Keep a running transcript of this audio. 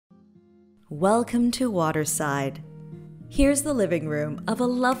Welcome to Waterside. Here's the living room of a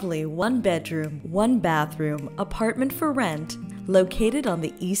lovely one-bedroom, one-bathroom apartment for rent located on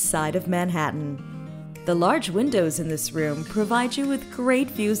the east side of Manhattan. The large windows in this room provide you with great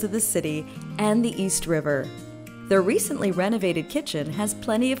views of the city and the East River. The recently renovated kitchen has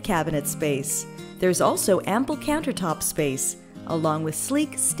plenty of cabinet space. There's also ample countertop space, along with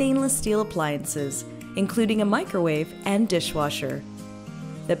sleek stainless steel appliances, including a microwave and dishwasher.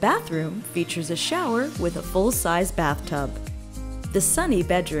 The bathroom features a shower with a full-size bathtub. The sunny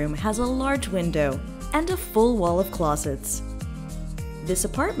bedroom has a large window and a full wall of closets. This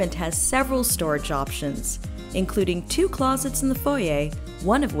apartment has several storage options, including 2 closets in the foyer,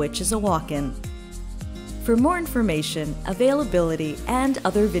 one of which is a walk-in. For more information, availability, and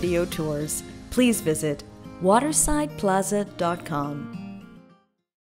other video tours, please visit watersideplaza.com.